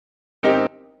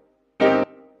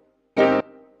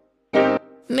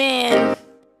Man,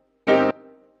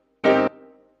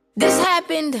 this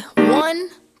happened 1,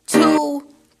 2,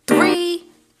 3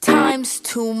 times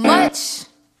too much.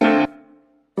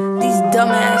 These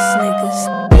dumbass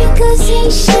niggas. Niggas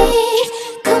ain't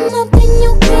shit. Come up in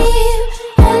your crib,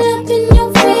 all up in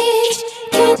your fridge.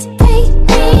 Can't pay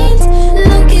rent.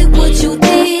 Look at what you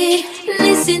did.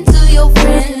 Listen to your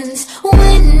friends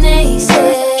when they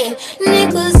say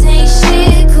niggas ain't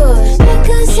shit. Cause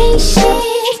niggas ain't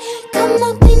shit. Come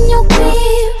up in your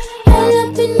crib, all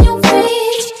up in your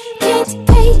fridge. Can't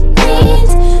pay rent.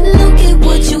 Look at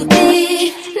what you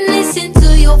did. Listen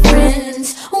to your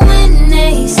friends when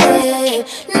they say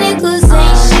niggas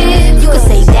ain't shit. You can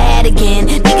say that again.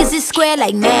 Niggas is square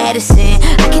like Madison.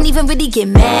 I can't even really get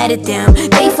mad at them.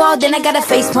 They fall, then I got a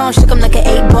facepalm. Shook 'em like an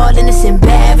 8-ball and it's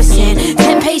embarrassing.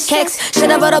 10-page text,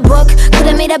 should've wrote a book.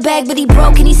 Could've made a bag, but he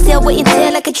broke and he's still waiting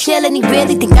till I could chill. And he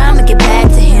really think I'ma get back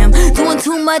to him. Doing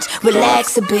too much,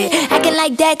 relax a bit. Acting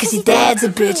like that cause your dad's a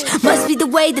bitch. Must be the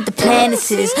way that the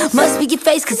planet is. Must be your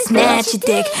face cause it's not your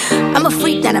dick. I'm a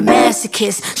freak, not a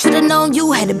masochist. Should've known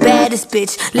you had the baddest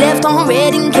bitch. Left on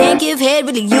red and can't give head.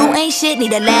 Really you ain't shit,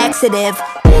 need a laxative.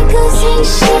 Niggas ain't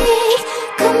shit.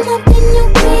 Come up in your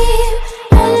crib,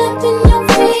 all up in your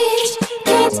fridge.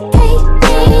 Can't pay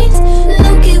rent.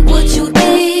 Look at what you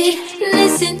did.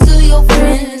 Listen to your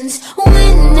friends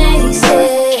when they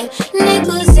say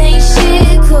niggas ain't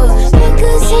shit. Cause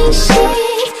niggas ain't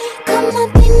shit. Come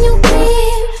up in your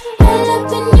crib, all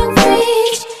up in your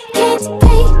fridge. Can't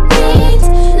pay rent.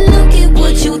 Look at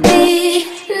what you did.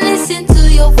 Listen to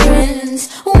your friends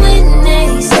when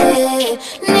they say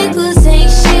niggas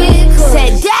ain't shit.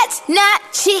 Said that's not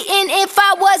cheating if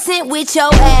I wasn't with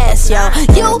your ass, yo.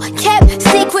 You kept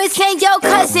secrets and your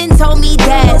cousin told me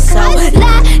that. So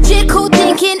logical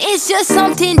thinking is just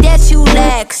something that you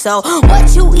lack. So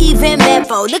what you even meant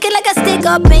for? Looking like a stick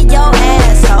up in your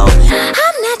asshole.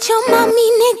 I'm not your mommy,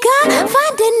 nigga.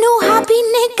 Find a new hobby,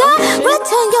 nigga.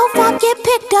 Return your vibe, get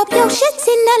picked up. Your shit's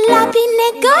in the lobby,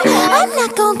 nigga. I'm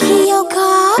not gon' key your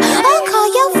car. I'll call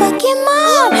your fucking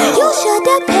mom. You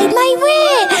should've paid my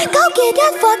rent. Go get a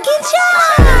fucking job.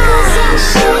 Niggas ain't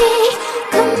shit.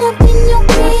 Come up in your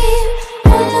crib,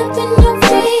 all up in your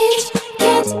fridge.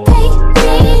 Can't pay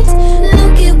rent.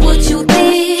 Look at what you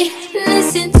did.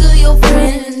 Listen to your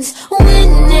friends when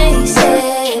they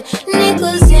say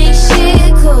niggas ain't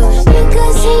shit. Cause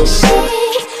niggas ain't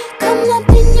shit. Come up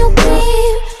in your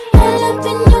crib, all up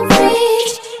in your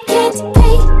fridge. Can't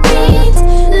pay rent.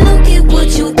 Look at what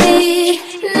you did.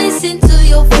 Listen to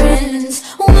your friends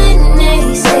when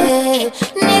they say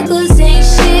niggas ain't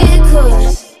shit.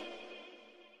 Cause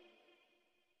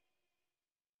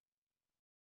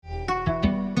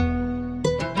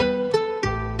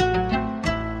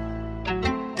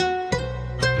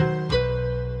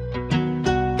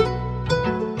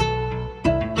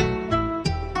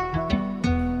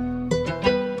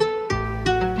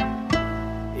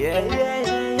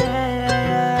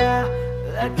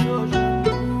Let Doja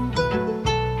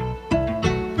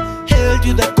Hail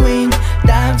to the queen,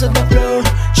 dance on the floor.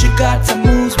 She got some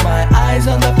moves, my eyes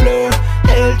on the floor.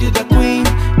 Hail to the queen,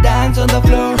 dance on the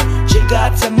floor. She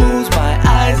got some moves, my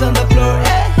eyes on the floor.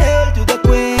 Hey, hail to the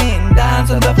queen,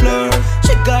 dance on the floor.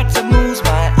 She got some moves,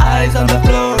 my eyes on the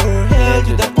floor. Hail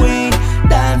to the queen,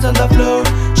 dance on the floor.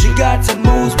 She got some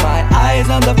moves, my eyes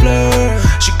on the floor.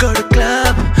 She got a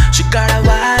club, she got a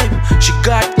vibe. She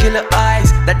got killer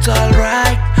eyes, that's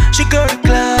alright. She got a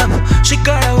club, she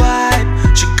got a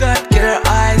vibe. She got killer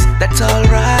eyes, that's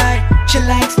alright. She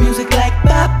likes music like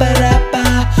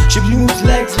ba-ba-da-ba. She moves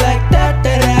legs like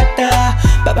da-da-da-da.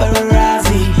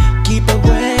 Paparazzi, keep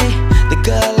away. The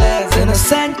girl is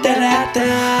innocent,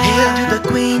 da-da-da. Hail to the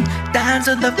queen, dance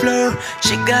on the floor.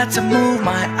 She got to move,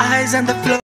 my eyes on the floor.